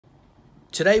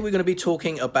Today we're going to be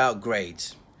talking about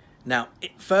grades. Now,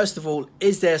 first of all,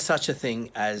 is there such a thing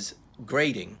as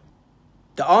grading?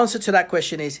 The answer to that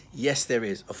question is yes, there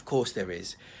is. Of course there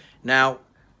is. Now,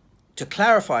 to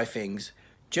clarify things,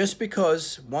 just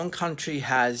because one country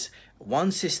has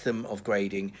one system of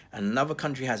grading and another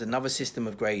country has another system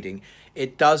of grading,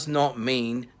 it does not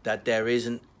mean that there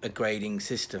isn't a grading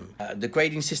system. The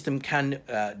grading system can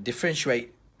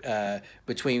differentiate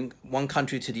between one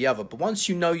country to the other, but once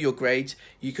you know your grades,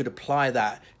 you could apply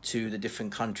that to the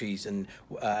different countries and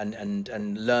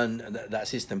learn that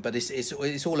system. But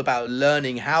it's all about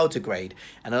learning how to grade.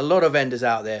 And a lot of vendors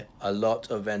out there,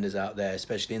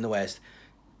 especially in the West,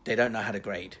 they don't know how to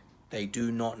grade. They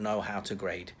do not know how to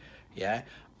grade. Yeah,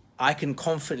 I can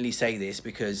confidently say this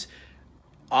because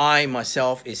I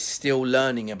myself is still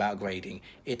learning about grading.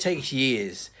 It takes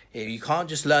years. You can't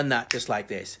just learn that just like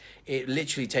this. It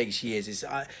literally takes years.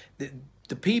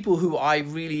 The people who I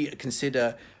really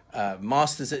consider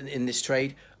masters in this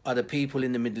trade are the people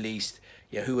in the Middle East,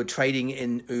 yeah, who are trading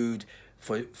in oud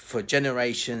for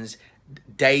generations,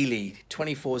 daily,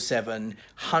 24/7,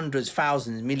 hundreds,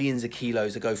 thousands, millions of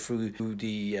kilos that go through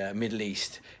the Middle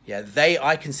East. Yeah,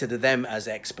 I consider them as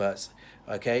experts.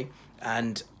 Okay,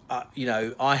 and you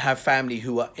know, I have family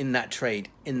who are in that trade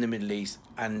in the Middle East,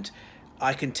 and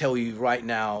I can tell you right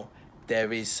now,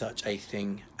 there is such a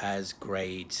thing as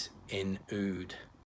grades in oud.